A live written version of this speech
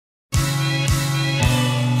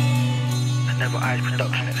Never Ice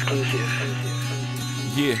Production exclusive.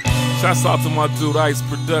 Yeah, shouts out to my dude Ice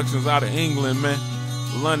Productions out of England, man.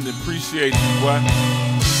 London, appreciate you, boy.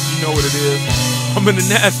 You know what it is. I'm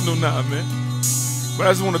international now, man. But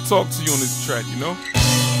I just want to talk to you on this track, you know?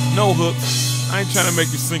 No hooks. I ain't trying to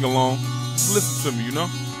make you sing along. Just listen to me, you know?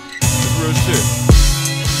 It's real shit.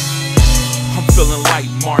 I'm feeling like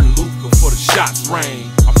Martin Luther before the shots rain.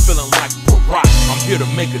 I'm feeling like Barack. I'm here to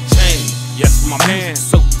make a change. Yes, my man,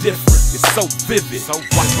 so different, it's so vivid. So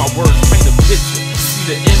watch my words paint a picture. See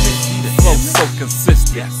the image, flow so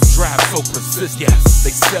consistent, drive so persistent.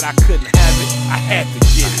 They said I couldn't have it, I had to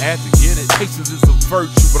get it. Patience is a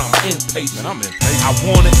virtue, but I'm impatient. I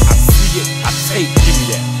want it, I see it, I take it. Give me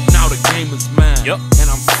that. Now the game is mine, and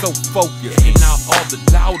I'm so focused. And now all the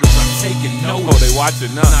doubters are taking notice. Oh, they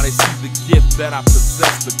watching now. Now they see the gift that I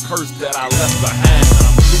possess, the curse that I left behind. And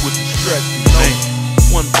I'm through with the stress, you know.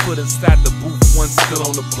 One foot inside the booth, one still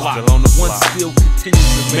on the block. One still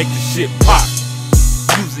continues to make the shit pop.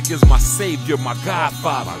 Music is my savior, my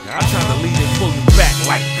godfather. I'm trying to lead and pull me back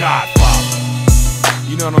like Godfather.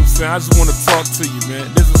 You know what I'm saying? I just want to talk to you,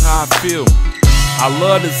 man. This is how I feel. I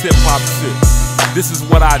love this hip-hop shit. This is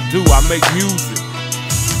what I do. I make music.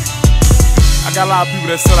 I got a lot of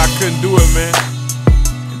people that said I couldn't do it, man.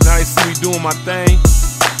 And now they see me doing my thing,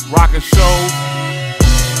 rocking shows.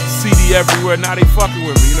 CD everywhere, now they fucking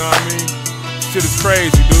with me, you know what I mean? Shit is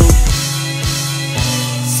crazy, dude.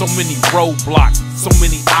 So many roadblocks, so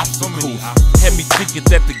many obstacles. Had me thinking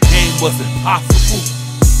that the game wasn't possible.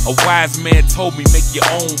 A wise man told me make your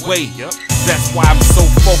own way. That's why I'm so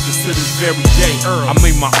focused to this very day. I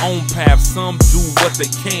make my own path, some do what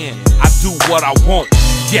they can. I do what I want.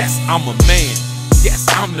 Yes, I'm a man. Yes,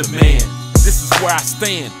 I'm the man. This is where I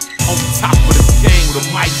stand, on top of this game with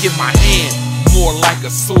a mic in my hand. More like a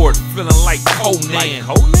sword, feeling like Conan.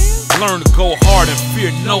 Learn to go hard and fear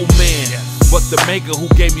no man. But the maker who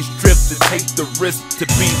gave me strength to take the risk to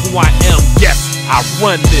be who I am. Yes, I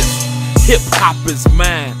run this. Hip-hop is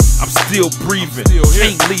mine. I'm still breathing.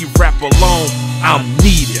 Can't leave rap alone. I'm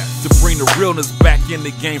needed to bring the realness back in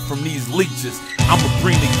the game from these leeches. I'ma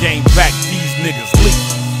bring the game back, these niggas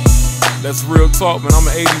leeches. That's real talk, man. I'm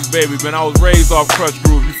an 80s baby, man. I was raised off Crush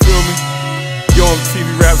Groove, you feel me? Yo, TV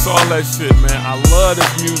raps, all that shit, man. I love this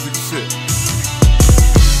music shit.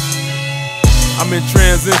 I'm in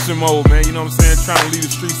transition mode, man. You know what I'm saying? Trying to lead the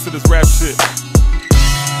streets to this rap shit.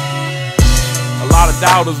 A lot of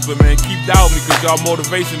doubters, but man, keep doubting me, cause y'all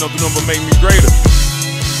motivation of the number make me greater.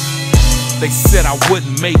 They said I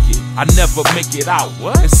wouldn't make it, I never make it out.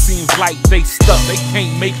 It seems like they stuck, they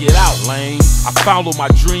can't make it out, lame. I followed my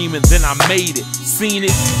dream and then I made it. Seen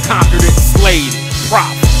it, conquered it, slayed it.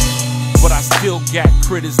 Props. But I still got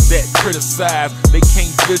critics that criticize. They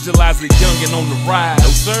can't visualize a youngin' on the rise.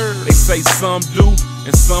 No sir. They say some do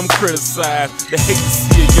and some criticize. They hate to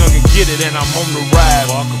see a youngin' get it and I'm on the rise.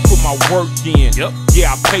 I can put my work in.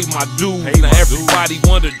 Yeah, I pay my dues. Now everybody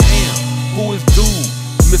wonder, damn, who is dude?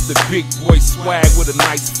 Mr. Big Boy Swag with a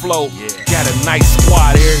nice flow. Got a nice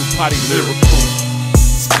squad, everybody lyrical.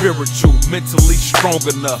 Spiritual, mentally strong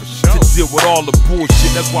enough to deal with all the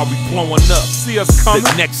bullshit. That's why we blowing up. See us coming.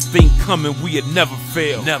 The next thing coming, we'll never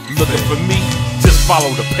fail. Looking for me, just follow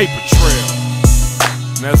the paper trail.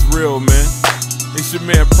 And that's real, man. It's your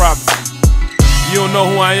man Prophecy. You don't know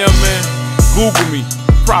who I am, man? Google me,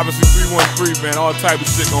 Prophecy 313, man. All type of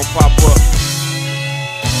shit gonna pop up.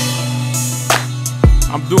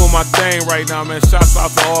 I'm doing my thing right now, man. Shouts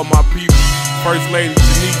out to all my people. First Lady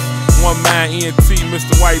Janice. One Man ENT,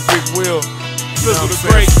 Mr. White, Big Will. Listen to the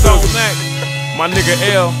great Stone Mac. My nigga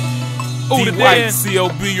L. D White,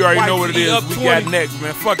 COB, you already know what it is. We got next,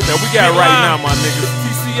 man. Fuck that. We got it right now, my niggas.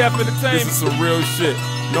 TCF Entertainment. This is some real shit.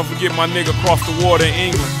 Don't forget my nigga across the water in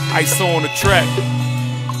England. ISO on the track.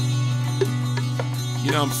 You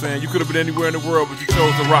know what I'm saying? You could have been anywhere in the world, but you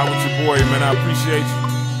chose to rock with your boy, man. I appreciate you.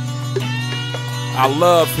 I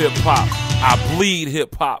love hip hop. I bleed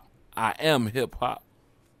hip hop. I am hip hop.